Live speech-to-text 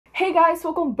Hey guys,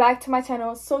 welcome back to my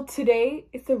channel. So today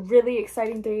it's a really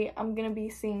exciting day. I'm gonna be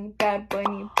seeing Bad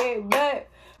Bunny, baby. Bad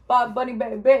Bunny,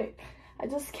 baby. I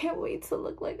just can't wait to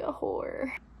look like a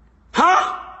whore.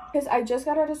 Huh? Because I just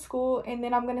got out of school and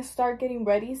then I'm gonna start getting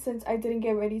ready. Since I didn't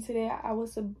get ready today, I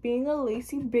was being a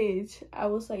lazy bitch. I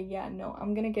was like, yeah, no,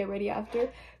 I'm gonna get ready after.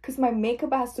 Because my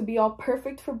makeup has to be all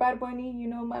perfect for Bad Bunny. You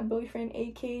know, my boyfriend,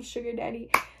 aka Sugar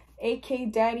Daddy, aka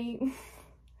Daddy.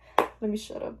 Let me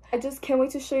shut up. I just can't wait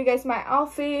to show you guys my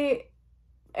outfit,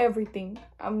 everything.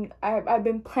 I've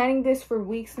been planning this for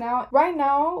weeks now. Right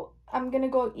now, I'm gonna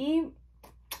go eat,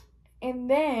 and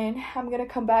then I'm gonna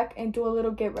come back and do a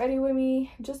little get ready with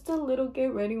me, just a little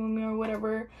get ready with me or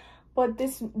whatever. But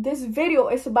this video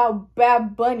is about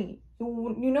Bad Bunny.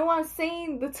 You know what I'm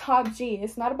saying? The top G.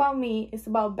 It's not about me. It's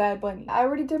about Bad Bunny. I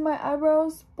already did my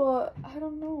eyebrows, but I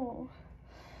don't know.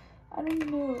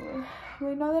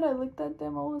 Right now that I looked at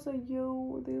them, I was like,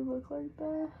 yo, they look like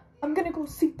that. I'm gonna go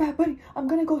see Bad Bunny. I'm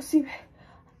going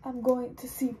to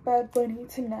see Bad Bunny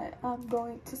tonight. I'm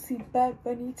going to see Bad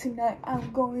Bunny tonight.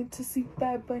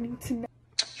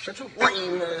 Shut your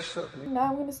brain ass up.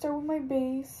 Now I'm gonna start with my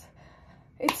base.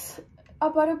 It's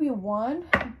about to be 1.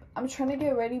 I'm trying to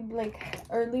get ready like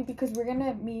early because we're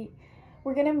gonna meet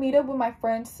up with my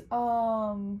friends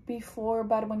before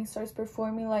Bad Bunny starts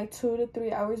performing, like 2 to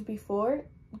 3 hours before,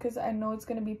 because I know it's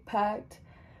gonna be packed,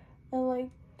 and like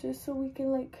just so we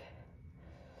can like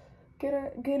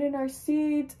get in our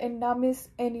seats and not miss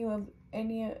any of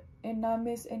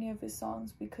his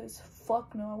songs, because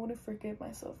fuck no, I wouldn't forgive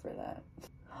myself for that.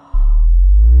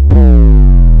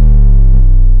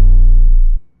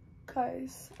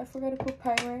 Guys, I forgot to put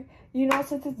primer. You know,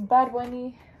 since it's Bad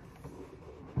Bunny,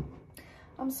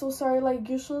 I'm so sorry. Like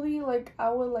usually, like I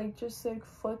would like just like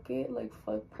fuck it, like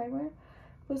fuck primer,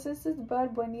 but since it's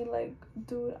Bad Bunny, like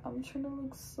dude, I'm trying to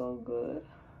look so good.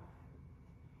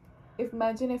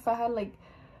 Imagine if I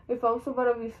was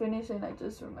about to be finished and I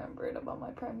just remembered about my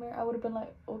primer, I would have been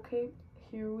like, okay,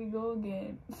 here we go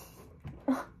again.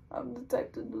 I'm the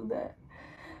type to do that,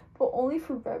 but only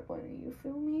for Bad Bunny, you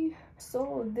feel me?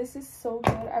 So this is so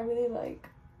good. I really like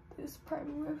this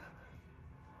primer.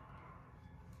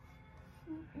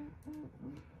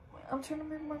 I'm trying to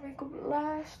make my makeup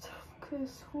last,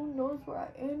 because who knows where I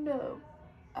end up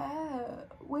at.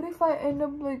 What if I end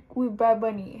up like with Bad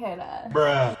Bunny head ass?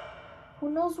 Bruh. Who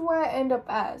knows where I end up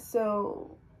at?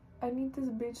 So I need this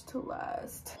bitch to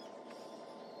last.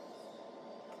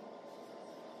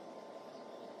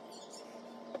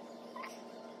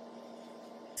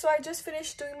 So I just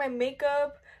finished doing my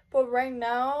makeup, but right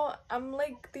now I'm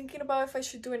like thinking about if I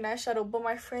should do an eyeshadow. But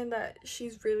my friend that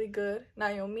she's really good,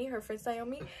 Naomi, my friend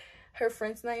Naomi,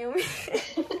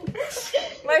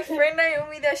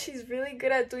 that she's really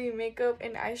good at doing makeup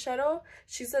and eyeshadow.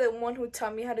 She's the one who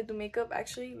taught me how to do makeup.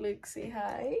 Actually, look, say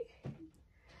hi.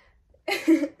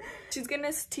 She's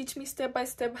gonna teach me step by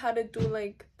step how to do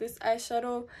like this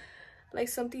eyeshadow, like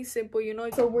something simple, you know.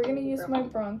 So we're gonna use my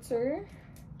bronzer.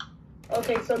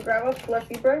 Okay, so grab a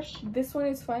fluffy brush. This one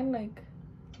is fine, like.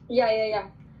 Yeah.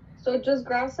 So just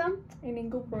grab some. An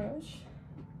angle brush.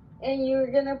 And you're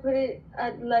gonna put it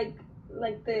at like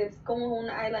this, como un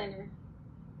eyeliner.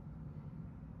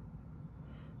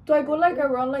 Do I go like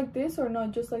around like this or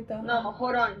not, just like that? No,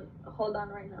 hold on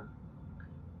right now.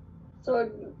 So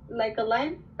like a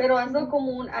line, pero hazlo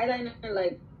como un eyeliner,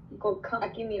 like go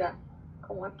aquí, mira,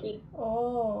 como aquí.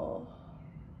 Oh.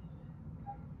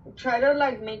 Try to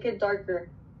like make it darker.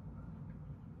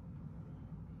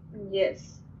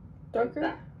 Yes. Darker?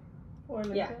 Like Or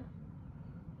like yeah. that?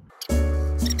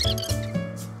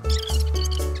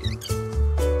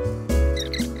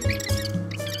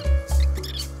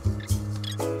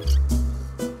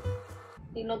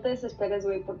 Y no te desesperes,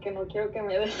 güey, porque no quiero que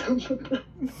me des un putazo.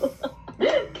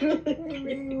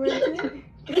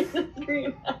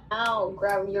 Now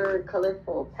grab your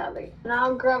colorful palette.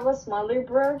 Now grab a smaller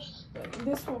brush.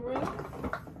 This one, right?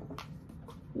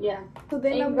 Yeah. So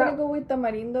then I'm gonna go with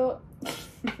tamarindo.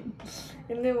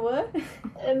 And then what?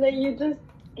 And then you just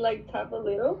like tap a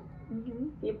little. Mm-hmm.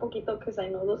 Y un poquito, because I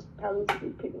know those palettes be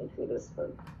pigmented as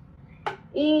fuck.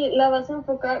 Y la vas a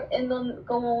enfocar en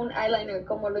como un eyeliner,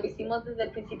 como lo hicimos desde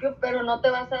el principio, pero no te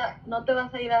vas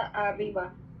a ir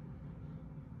arriba.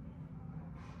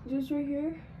 Just right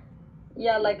here?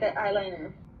 Yeah, like an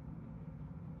eyeliner.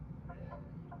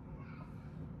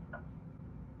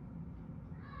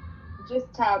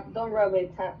 Just tap, don't rub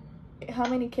it, tap. How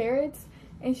many carats?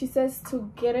 And she says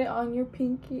to get it on your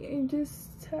pinky and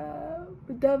just tap.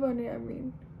 Dab on it, I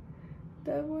mean.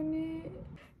 Dab on it.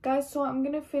 Guys, so I'm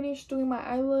gonna finish doing my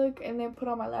eye look and then put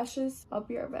on my lashes. I'll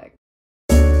be right back.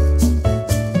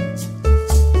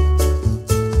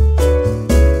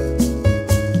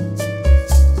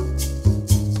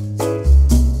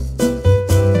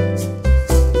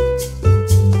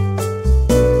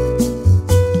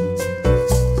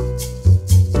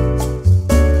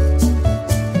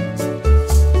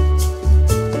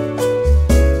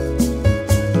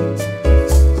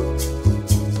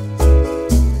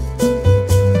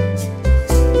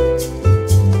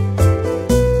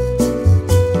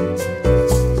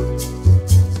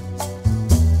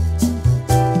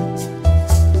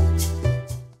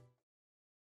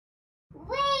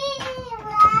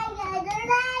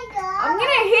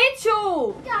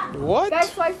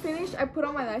 finished. I put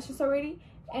on my lashes already,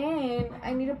 and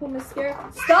I need to put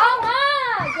mascara. Stop, Ma!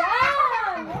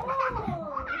 Yeah! No!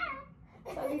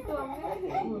 Salito, I'm gonna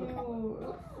hit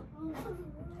you.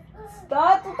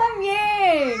 Stop, tú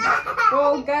también!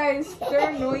 Oh, guys, they're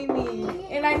annoying me.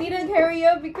 And I need to hurry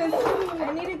up because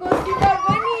I need to go see Bad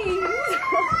Bunny.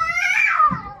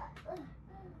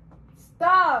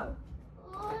 Stop!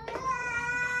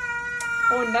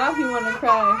 Oh, now he wanna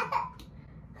cry.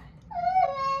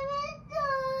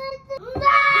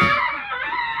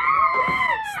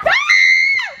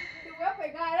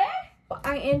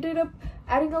 I ended up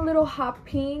adding a little hot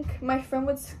pink. My friend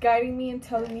was guiding me and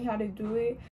telling me how to do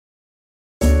it.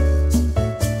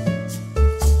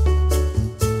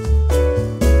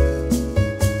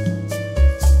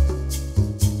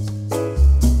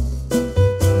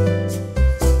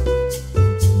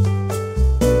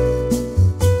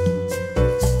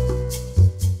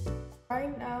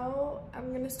 Right now,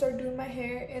 I'm gonna start doing my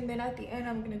hair, and then at the end,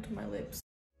 I'm gonna do my lips.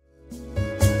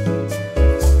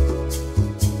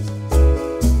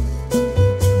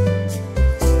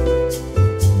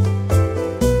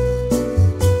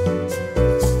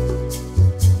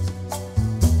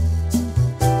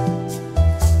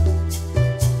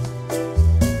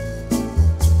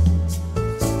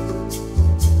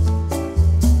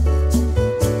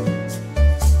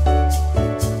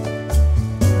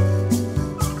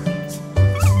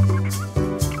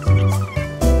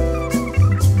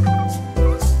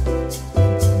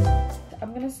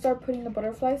 Putting the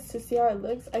butterflies to see how it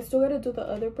looks. I still gotta do the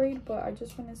other braid, but I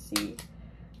just want to see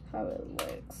how it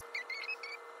looks.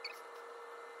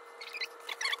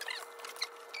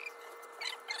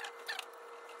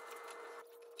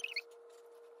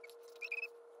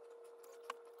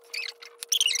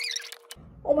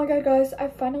 Oh my god, guys, I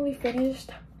finally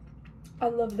finished. I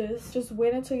love this. Just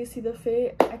wait until you see the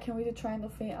fit. I can't wait to try on the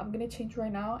fit. I'm gonna change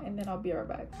right now and then I'll be right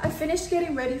back. I finished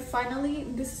getting ready finally.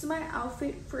 This is my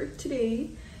outfit for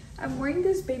today. I'm wearing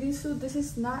this bathing suit. This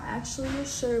is not actually a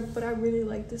shirt, but I really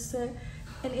like this set.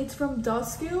 And it's from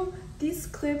Duskill. These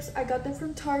clips, I got them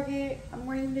from Target. I'm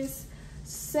wearing this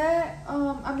set.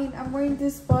 I'm wearing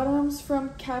these bottoms from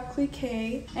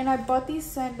K. And I bought these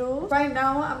sandals. Right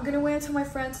now, I'm gonna wait until my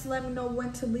friends let me know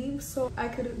when to leave so I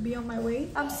could be on my way.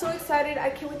 I'm so excited. I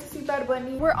can't wait to see Bad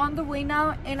Bunny. We're on the way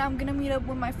now, and I'm gonna meet up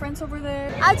with my friends over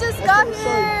there. I just got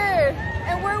here,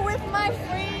 and we're with my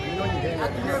friends.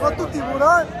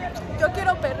 Yo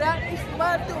quiero perrear y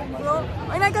fumarte un bro.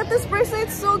 And I got this bracelet.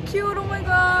 It's so cute. Oh my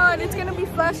god. It's gonna be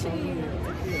flashy.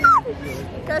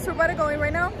 Guys, we're about to go in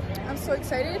right now. I'm so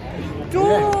excited.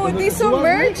 Dude, these some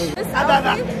merch. This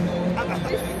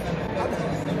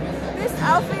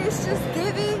outfit is just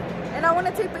divvy. And I want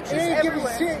to take pictures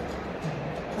everywhere.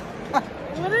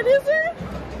 What did you say?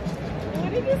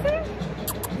 What did you say?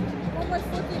 Oh, my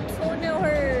fucking toenail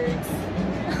hurts.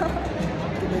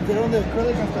 Metieron el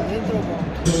código hasta adentro,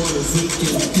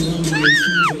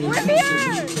 We're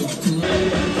here!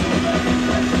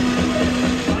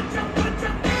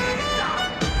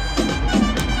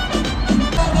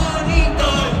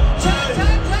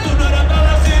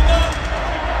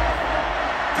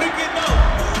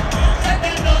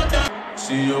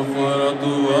 Si yo fuera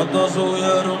tu gata,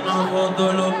 subiera una foto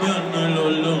los viernes y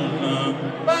los lunes.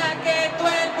 Pa' que todo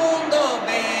el mundo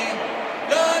ve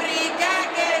lo rica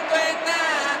que tú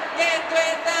estás,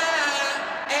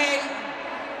 ey.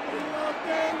 No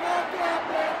tengo que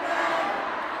apretar,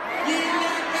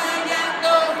 dile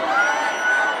callando.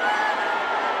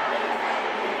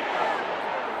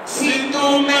 Si tú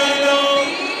me lo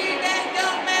pides, yo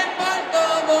me porto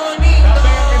bonito.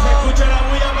 Que se escuche la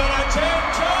bulla para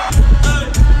Chencho.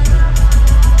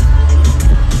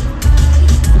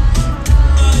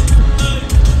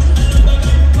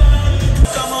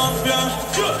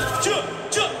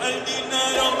 El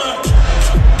dinero me...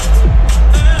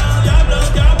 Diablo,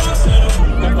 ¿qué hago hacer?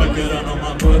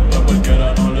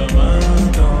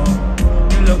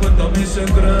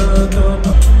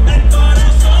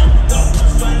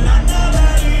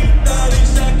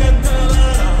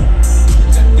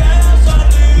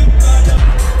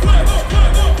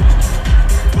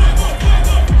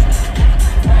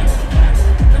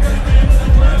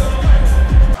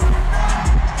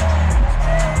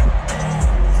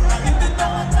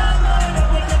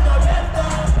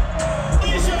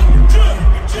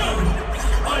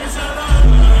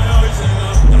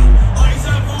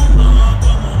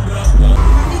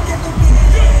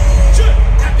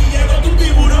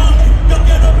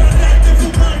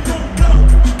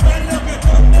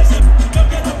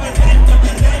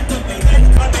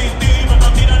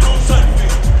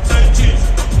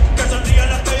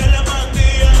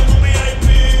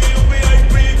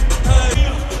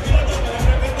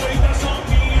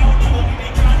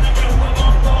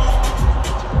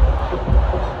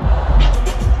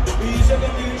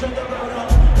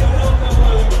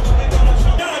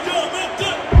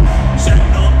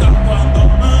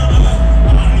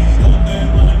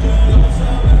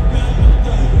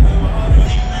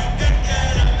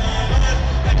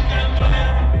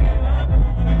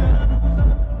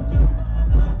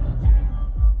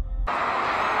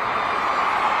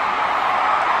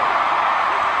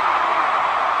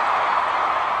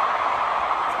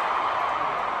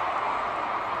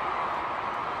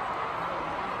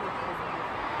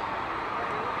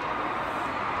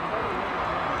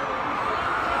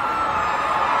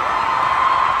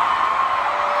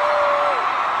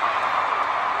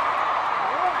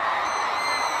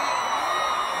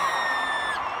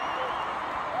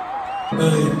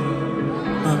 Ey,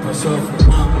 me pasó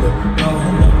fumando, bajo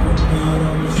la primera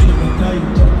música que hay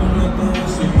con la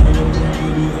cabeza y me lo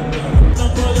quería. No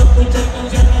puedo escuchar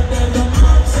canciones de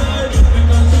romance, me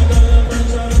canso de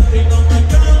pensar en ti, no me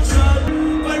cansa.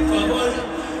 Por favor,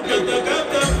 yo te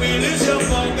canto en milicia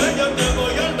porque yo te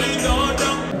voy a olvidar.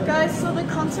 Guys, so the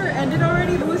concert ended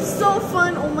already. It was so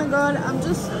fun. Oh my god,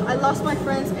 I lost my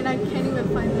friends and I can't even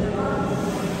find them.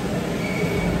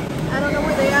 I don't know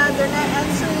where they are. They're not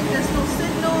answering. There's no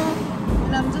signal.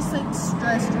 And I'm just like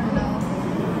stressed right now.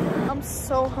 I'm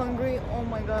so hungry. Oh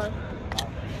my god.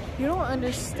 You don't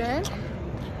understand.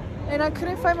 And I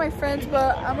couldn't find my friends,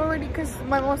 but I'm already, because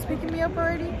my mom's picking me up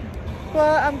already.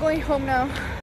 But I'm going home now.